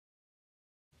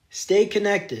Stay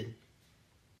connected.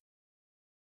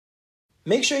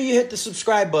 Make sure you hit the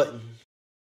subscribe button.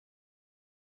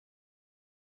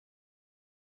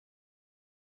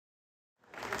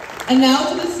 And now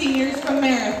to the seniors from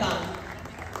Marathon.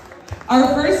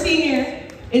 Our first senior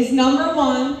is number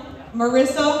 1,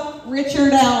 Marissa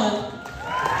Richard Allen.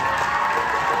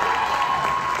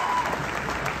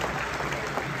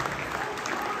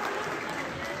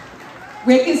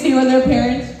 Rick is here with their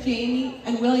parents, Jamie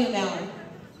and William Allen.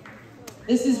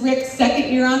 This is Rick's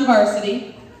second year on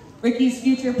varsity. Ricky's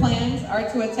future plans are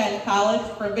to attend college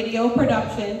for video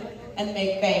production and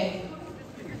make bank.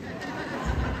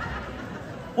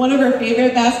 One of her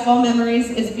favorite basketball memories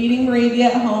is beating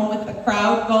Moravia at home with the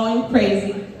crowd going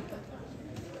crazy.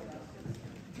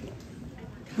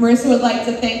 Marissa would like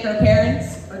to thank her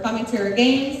parents for coming to her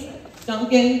games,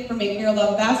 Duncan for making her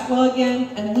love basketball again,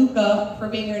 and Luca for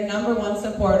being her number 1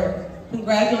 supporter.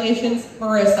 Congratulations,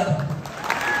 Marissa.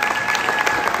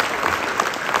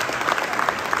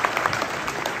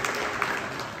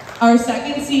 Our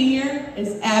second senior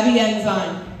is Abby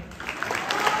Enzyme.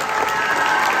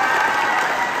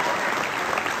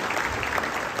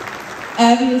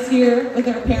 Abby is here with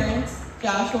her parents,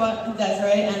 Joshua and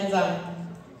Desiree Enzyme.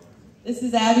 This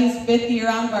is Abby's 5th year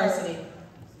on varsity.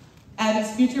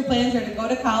 Abby's future plans are to go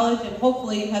to college and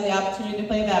hopefully have the opportunity to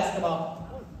play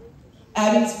basketball.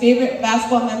 Abby's favorite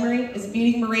basketball memory is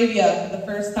beating Moravia for the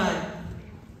first time.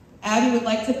 Abby would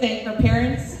like to thank her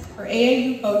parents, her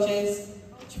AAU coaches,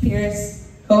 Coach Pierce,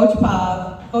 Coach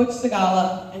Pob, Coach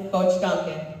Segala, and Coach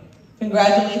Duncan.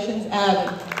 Congratulations,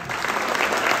 Abby.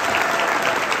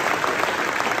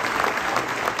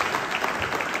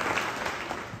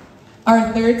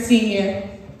 Our third senior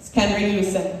is Kendra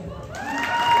Hewson.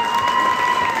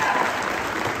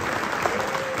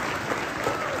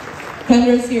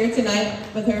 Kendra's here tonight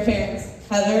with her parents,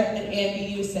 Heather and Andy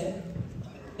Hewson.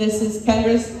 This is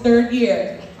Kendra's 3rd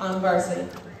year on varsity.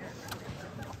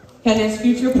 Kendra's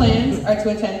future plans are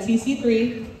to attend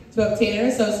TC3 to obtain her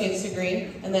associate's degree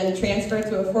and then transfer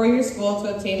to a 4-year school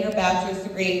to obtain her bachelor's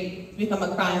degree to become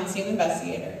a crime scene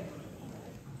investigator.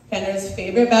 Kendra's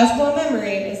favorite basketball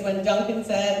memory is when Duncan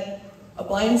said, "A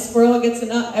blind squirrel gets a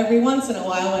nut every once in a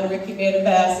while," when Ricky made a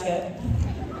basket.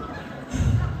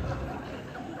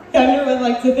 Kendra would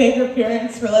like to thank her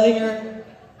parents for letting her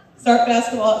start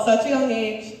basketball at such a young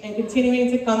age and continuing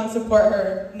to come and support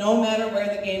her no matter where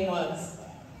the game was.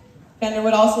 Kendra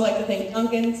would also like to thank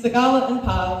Duncan, Segala, and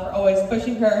Pa for always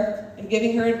pushing her and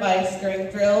giving her advice during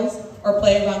drills or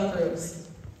play run-throughs.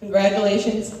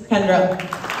 Congratulations, Kendra.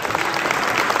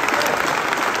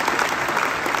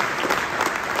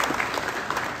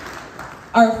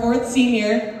 Our 4th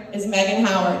senior is Megan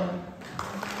Howard.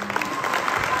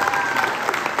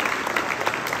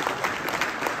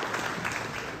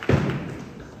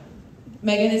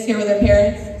 Megan is here with her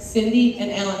parents, Cindy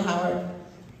and Alan Howard.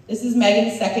 This is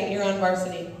Megan's 2nd year on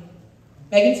varsity.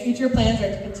 Megan's future plans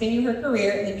are to continue her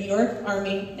career in the New York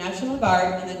Army National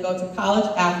Guard and then go to college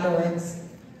afterwards.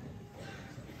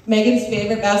 Megan's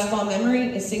favorite basketball memory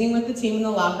is singing with the team in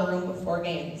the locker room before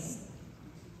games.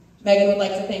 Megan would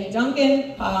like to thank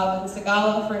Duncan, Bob, and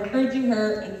Segala for encouraging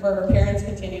her and for her parents'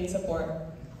 continued support.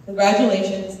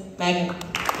 Congratulations, Megan.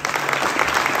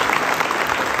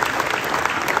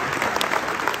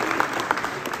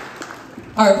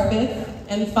 Our 5th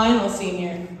and final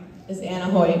senior is Anna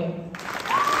Hoyt.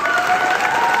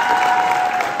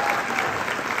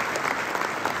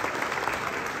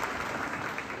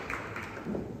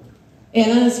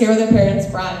 Anna is here with her parents,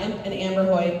 Brian and Amber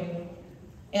Hoyt.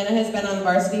 Anna has been on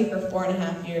varsity for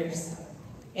 4.5 years.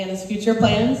 Anna's future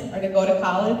plans are to go to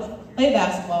college, play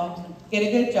basketball, get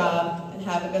a good job, and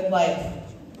have a good life.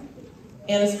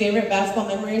 Anna's favorite basketball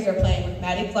memories are playing with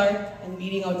Maddie Clark and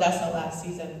beating Odessa last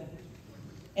season.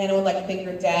 Anna would like to thank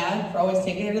her dad for always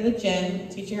taking her to the gym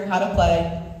and teaching her how to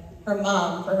play, her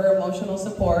mom for her emotional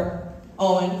support,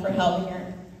 Owen for helping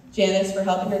her, Janice for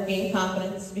helping her gain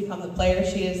confidence to become the player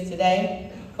she is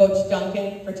today, Coach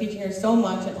Duncan for teaching her so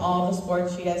much in all the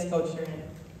sports she has coached her in.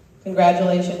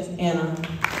 Congratulations, Anna.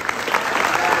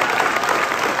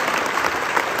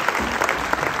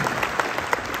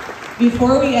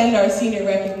 Before we end our senior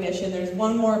recognition, there's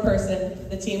one more person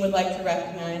the team would like to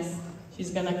recognize. She's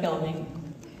gonna kill me.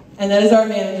 And that is our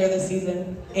manager this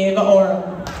season, Ava Oral.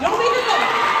 Don't make her go.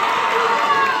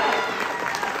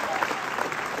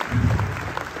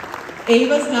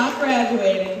 Ava's not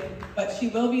graduating, but she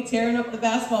will be tearing up the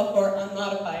basketball court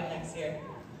unmodified next year.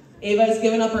 Ava has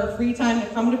given up her free time to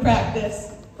come to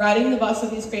practice, riding the bus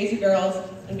with these crazy girls,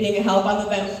 and being a help on the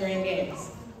bench during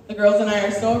games. The girls and I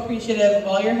are so appreciative of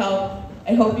all your help.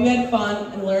 I hope you had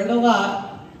fun and learned a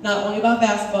lot. not only about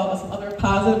basketball, but some other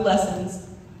positive lessons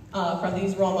from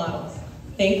these role models.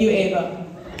 Thank you, Ava.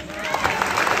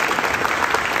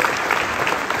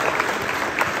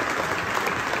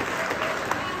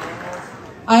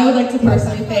 I would like to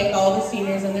personally thank all the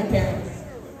seniors and their parents.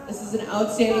 This is an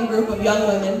outstanding group of young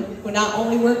women who not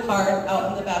only work hard out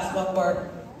on the basketball court,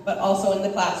 but also in the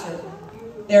classroom.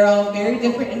 They're all very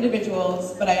different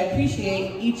individuals, but I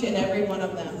appreciate each and every one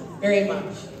of them very much.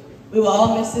 We will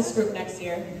all miss this group next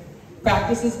year.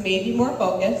 Practices may be more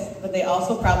focused, but they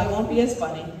also probably won't be as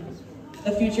funny.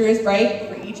 The future is bright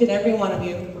for each and every one of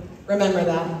you. Remember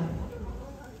that.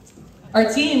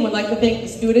 Our team would like to thank the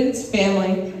students,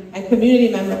 family, and community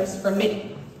members for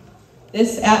making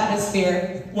this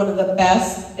atmosphere one of the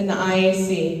best in the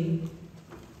IAC.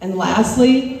 And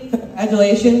lastly,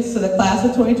 congratulations to the class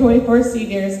of 2024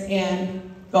 seniors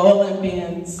and go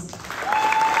Olympians.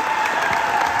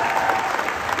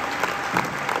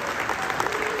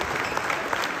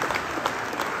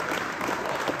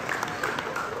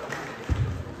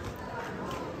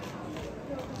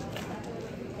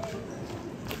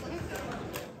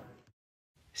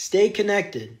 Stay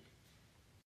connected.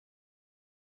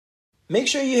 Make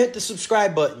sure you hit the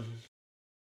subscribe button.